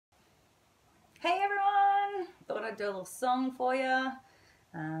Hey everyone! Thought I'd do a little song for you.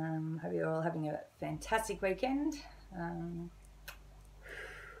 Hope you're all having a fantastic weekend.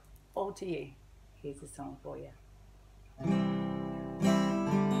 All to you. Here's a song for you. When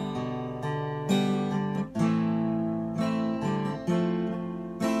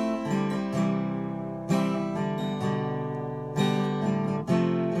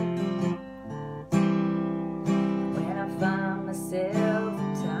I find myself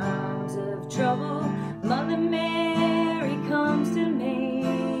in times of trouble, Mother Mary comes to me,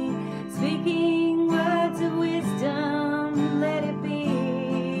 speaking words of wisdom, let it be.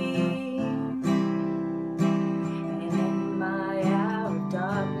 And in my hour of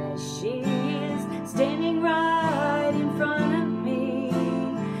darkness, she is standing right in front of me,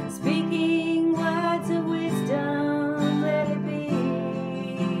 speaking words of wisdom, let it be.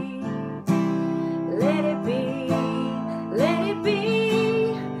 Let it be, let it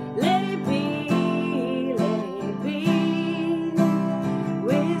be, let it be, let it be.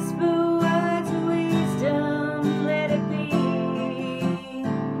 Whisper words of wisdom, let it be.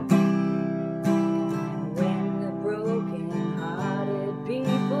 When the broken-hearted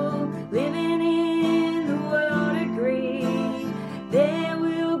people living in the world agree, there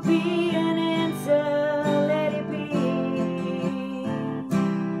will be an answer, let it be.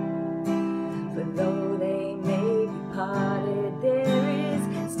 For though they may be parted, there is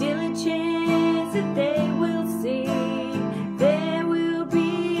still a chance that they